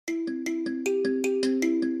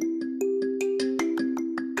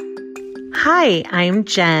Hi, I'm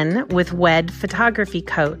Jen with WED Photography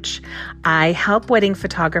Coach. I help wedding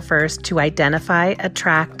photographers to identify,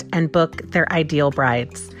 attract, and book their ideal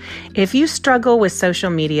brides. If you struggle with social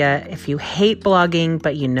media, if you hate blogging,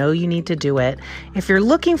 but you know you need to do it, if you're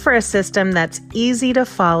looking for a system that's easy to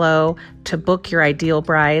follow to book your ideal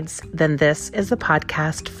brides, then this is the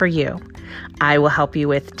podcast for you. I will help you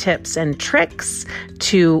with tips and tricks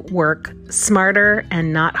to work smarter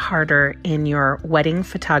and not harder in your wedding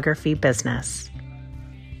photography business.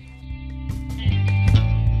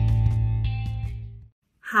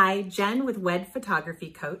 Hi, Jen with WED Photography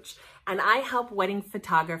Coach, and I help wedding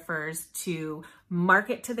photographers to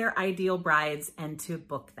market to their ideal brides and to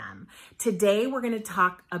book them. Today, we're going to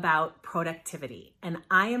talk about productivity, and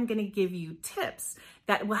I am going to give you tips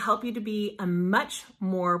that will help you to be a much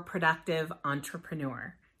more productive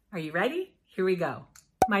entrepreneur. Are you ready? Here we go.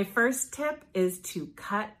 My first tip is to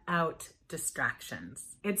cut out distractions.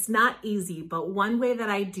 It's not easy, but one way that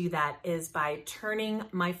I do that is by turning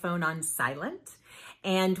my phone on silent.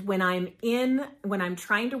 And when I'm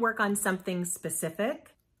trying to work on something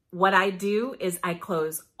specific, what I do is I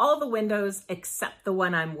close all the windows except the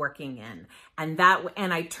one I'm working in. And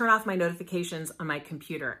I turn off my notifications on my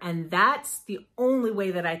computer. And that's the only way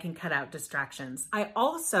that I can cut out distractions. I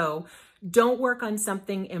also don't work on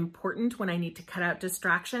something important when I need to cut out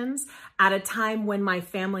distractions at a time when my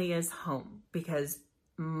family is home, because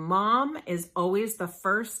mom is always the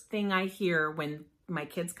first thing I hear when my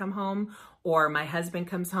kids come home or my husband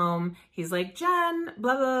comes home. He's like, Jen,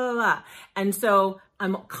 blah, blah, blah, blah. And so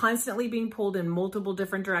I'm constantly being pulled in multiple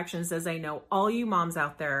different directions, as I know all you moms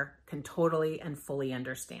out there can totally and fully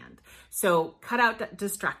understand. So cut out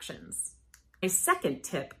distractions. My second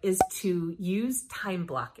tip is to use time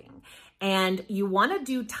blocking. And you want to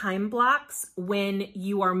do time blocks when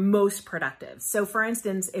you are most productive. So for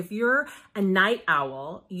instance, if you're a night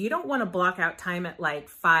owl, you don't want to block out time at like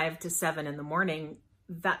 5 to 7 in the morning.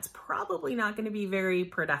 That's probably not going to be very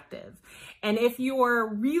productive. And if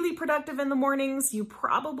you're really productive in the mornings, you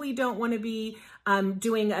probably don't want to be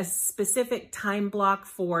doing a specific time block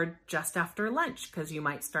for just after lunch, because you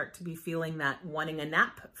might start to be feeling that wanting a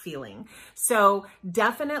nap feeling. So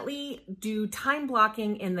definitely do time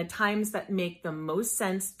blocking in the times that make the most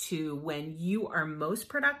sense to when you are most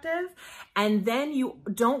productive. And then you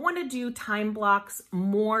don't want to do time blocks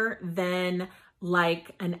more than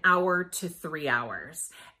like an hour to 3 hours.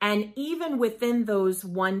 And even within those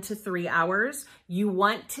 1 to 3 hours, you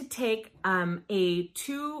want to take a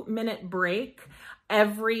 2-minute break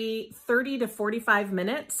every 30 to 45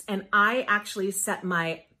 minutes. And I actually set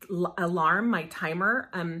my alarm, my timer.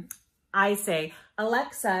 I say,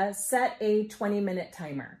 Alexa, set a 20-minute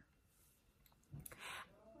timer.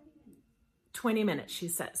 20 minutes, she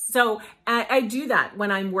says. So I do that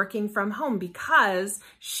when I'm working from home, because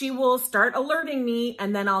she will start alerting me,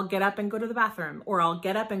 and then I'll get up and go to the bathroom, or I'll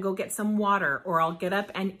get up and go get some water, or I'll get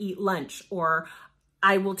up and eat lunch, or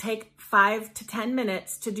I will take 5 to 10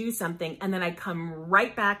 minutes to do something, and then I come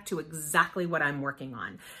right back to exactly what I'm working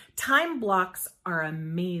on. Time blocks are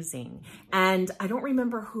amazing. And I don't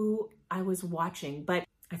remember who I was watching, but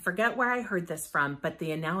I forget where I heard this from, but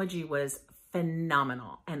the analogy was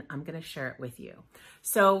phenomenal, and I'm going to share it with you.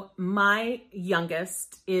 So my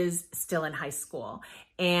youngest is still in high school,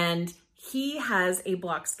 and he has a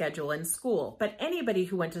block schedule in school, but anybody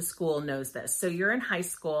who went to school knows this. So you're in high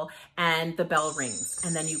school and the bell rings,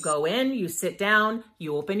 and then you go in, you sit down,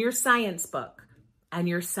 you open your science book and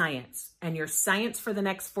your science for the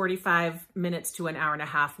next 45 minutes to an hour and a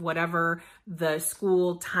half, whatever the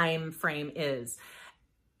school time frame is.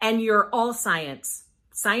 And you're all science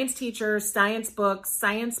teachers, science books,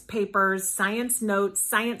 science papers, science notes,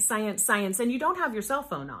 science, and you don't have your cell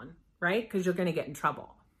phone on, right? Because you're going to get in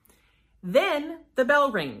trouble. Then the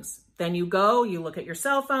bell rings. Then you go, you look at your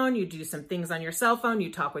cell phone, you do some things on your cell phone,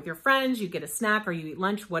 you talk with your friends, you get a snack or you eat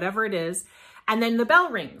lunch, whatever it is. And then the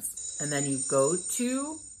bell rings. And then you go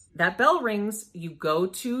to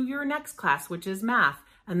your next class, which is math.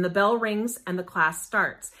 And the bell rings and the class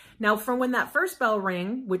starts. Now, from when that first bell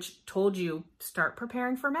rang, which told you start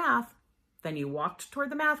preparing for math, then you walked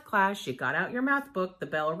toward the math class, you got out your math book, the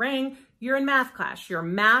bell rang, you're in math class. You're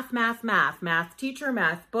math teacher,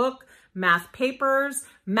 math book, math papers,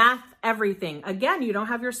 math everything. Again, you don't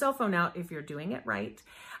have your cell phone out if you're doing it right.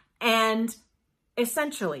 And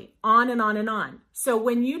essentially on and on and on. So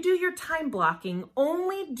when you do your time blocking,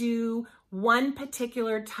 only do one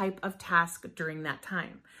particular type of task during that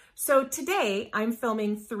time. So today I'm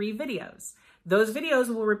filming 3 videos. Those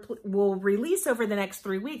videos will release over the next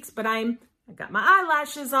 3 weeks, but I got my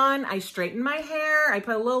eyelashes on, I straightened my hair, I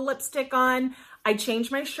put a little lipstick on, I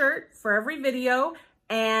change my shirt for every video,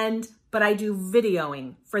 and but I do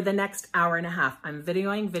videoing for the next hour and a half. I'm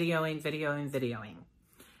videoing.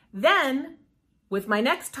 Then with my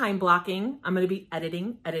next time blocking, I'm going to be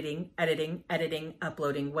editing,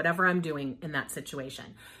 uploading, whatever I'm doing in that situation.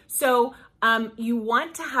 So you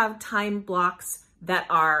want to have time blocks that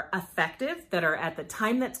are effective, that are at the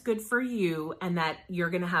time that's good for you, and that you're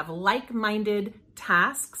going to have like-minded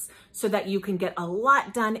tasks so that you can get a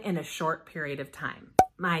lot done in a short period of time.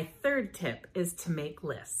 My third tip is to make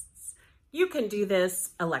lists. You can do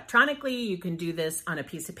this electronically, you can do this on a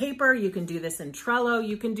piece of paper, you can do this in Trello,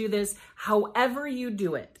 you can do this however you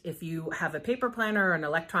do it. If you have a paper planner or an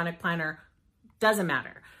electronic planner, doesn't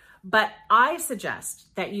matter. But I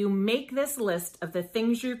suggest that you make this list of the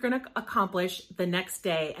things you're going to accomplish the next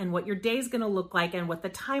day and what your day is going to look like and what the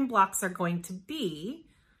time blocks are going to be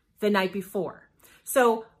the night before.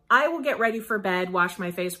 So I will get ready for bed, wash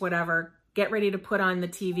my face, whatever, get ready to put on the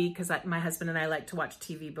TV because my husband and I like to watch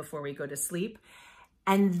TV before we go to sleep.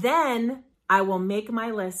 And then I will make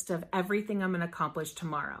my list of everything I'm going to accomplish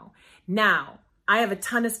tomorrow. Now, I have a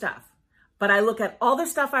ton of stuff, but I look at all the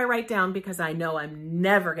stuff I write down because I know I'm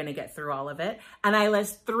never going to get through all of it. And I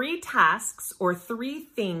list 3 tasks or 3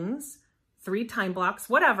 things, 3 time blocks,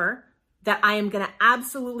 whatever, that I am going to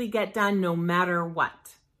absolutely get done no matter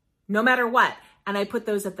what. No matter what. And I put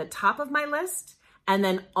those at the top of my list. And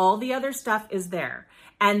then all the other stuff is there.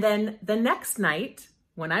 And then the next night,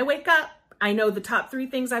 when I wake up, I know the top 3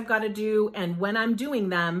 things I've got to do and when I'm doing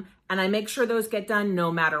them, and I make sure those get done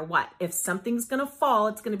no matter what. If something's going to fall,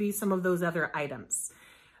 it's going to be some of those other items.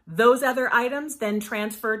 Those other items then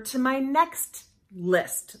transfer to my next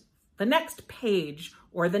list, the next page,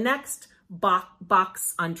 or the next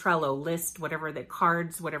box on Trello, list, whatever the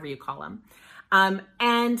cards, whatever you call them.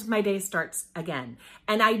 And my day starts again.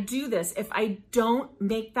 And I do this. If I don't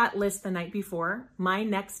make that list the night before, my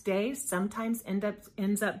next day sometimes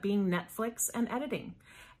ends up being Netflix and editing.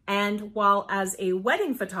 And while as a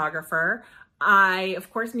wedding photographer, I of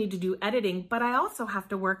course need to do editing, but I also have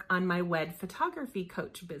to work on my wed photography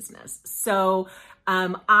coach business. So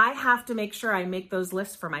I have to make sure I make those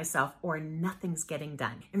lists for myself or nothing's getting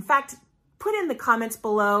done. In fact, put in the comments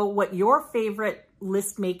below what your favorite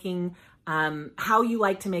list making how you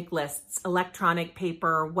like to make lists, electronic,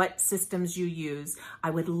 paper, what systems you use. I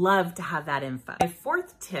would love to have that info. My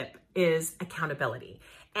 4th tip is accountability.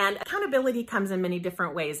 And accountability comes in many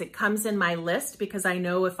different ways. It comes in my list because I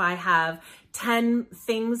know if I have 10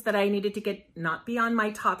 things that I needed to get, not beyond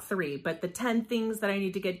my top 3, but the 10 things that I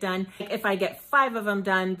need to get done, if I get 5 of them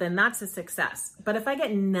done, then that's a success. But if I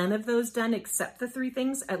get none of those done except the 3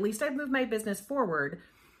 things, at least I've moved my business forward.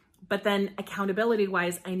 But then accountability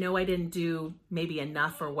wise, I know I didn't do maybe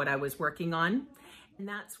enough for what I was working on. And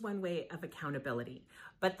that's one way of accountability.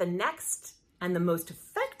 But the next and the most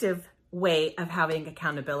effective way of having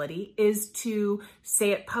accountability is to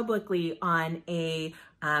say it publicly on a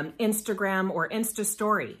Instagram or Insta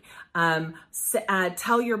story.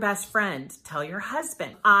 Tell your best friend, tell your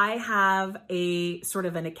husband. I have a sort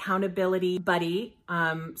of an accountability buddy,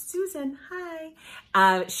 Susan,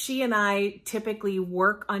 hi. She and I typically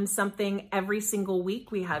work on something every single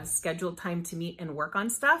week. We have scheduled time to meet and work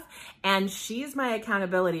on stuff. And she's my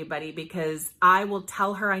accountability buddy because I will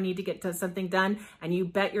tell her I need to get something done. And you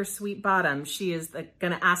bet your sweet bottom, she is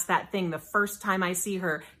going to ask that thing the first time I see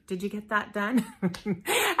her. Did you get that done?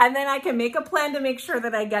 And then I can make a plan to make sure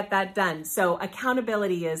that I get that done. So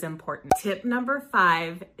accountability is important. Tip number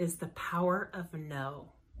 5 is the power of no.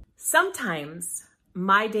 Sometimes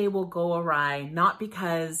my day will go awry, not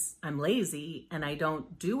because I'm lazy and I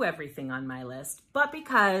don't do everything on my list, but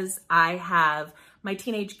because I have my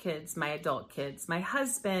teenage kids, my adult kids, my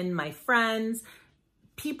husband, my friends,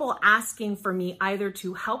 people asking for me either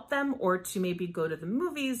to help them or to maybe go to the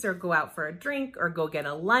movies or go out for a drink or go get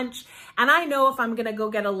a lunch. And I know if I'm going to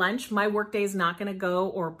go get a lunch, my workday is not going to go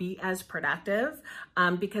or be as productive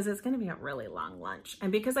because it's going to be a really long lunch.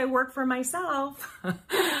 And because I work for myself,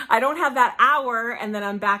 I don't have that hour and then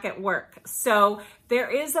I'm back at work. So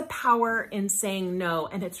there is a power in saying no,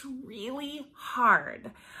 and it's really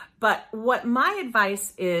hard. But what my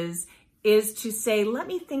advice is to say, let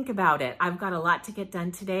me think about it. I've got a lot to get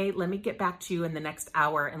done today. Let me get back to you in the next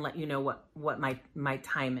hour and let you know what my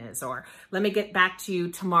time is. Or let me get back to you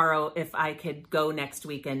tomorrow if I could go next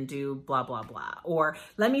week and do blah, blah, blah. Or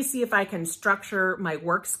let me see if I can structure my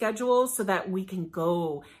work schedule so that we can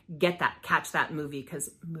go catch that movie,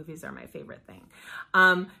 because movies are my favorite thing.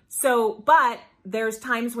 But there's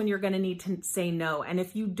times when you're going to need to say no. And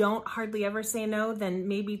if you don't hardly ever say no, then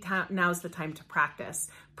maybe now's the time to practice.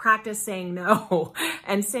 Practice saying no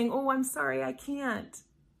and saying, oh, I'm sorry, I can't.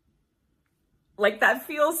 Like, that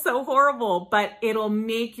feels so horrible, but it'll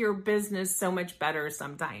make your business so much better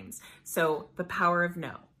sometimes. So the power of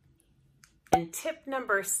no. And tip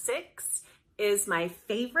number 6 is my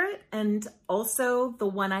favorite and also the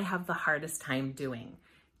one I have the hardest time doing.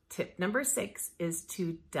 Tip number 6 is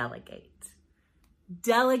to delegate.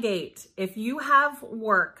 Delegate. If you have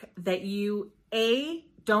work that you A,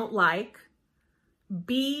 don't like,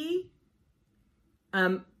 B,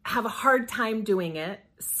 have a hard time doing it,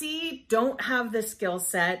 C, don't have the skill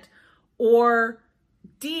set, or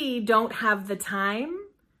D, don't have the time,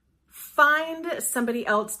 find somebody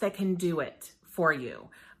else that can do it for you.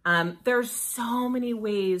 There's so many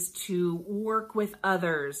ways to work with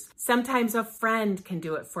others. Sometimes a friend can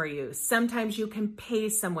do it for you. Sometimes you can pay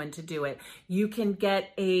someone to do it. You can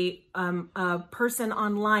get a person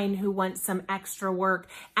online who wants some extra work,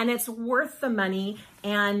 and it's worth the money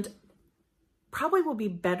and probably will be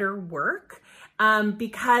better work,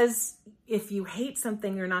 because if you hate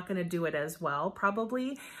something, you're not going to do it as well,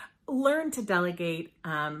 probably. Learn to delegate.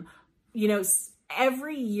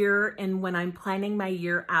 Every year, and when I'm planning my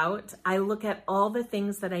year out, I look at all the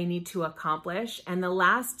things that I need to accomplish. And the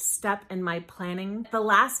last step in my planning, the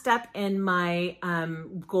last step in my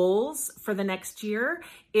goals for the next year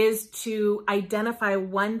is to identify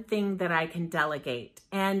one thing that I can delegate.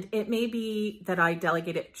 And it may be that I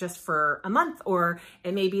delegate it just for a month, or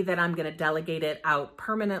it may be that I'm going to delegate it out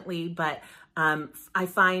permanently, but I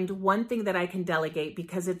find one thing that I can delegate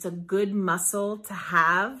because it's a good muscle to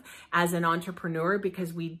have as an entrepreneur,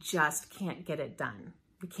 because we just can't get it done.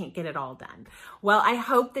 We can't get it all done. Well, I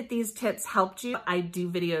hope that these tips helped you. I do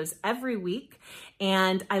videos every week,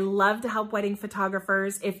 and I love to help wedding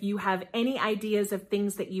photographers. If you have any ideas of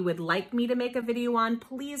things that you would like me to make a video on,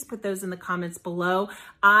 please put those in the comments below.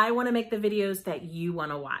 I want to make the videos that you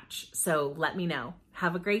want to watch. So let me know.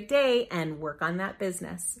 Have a great day and work on that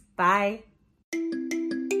business. Bye.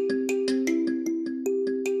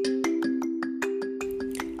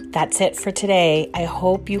 That's it for today. I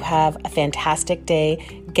hope you have a fantastic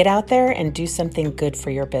day. Get out there and do something good for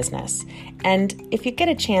your business. And if you get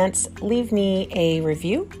a chance, leave me a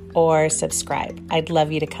review or subscribe. I'd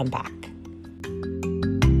love you to come back.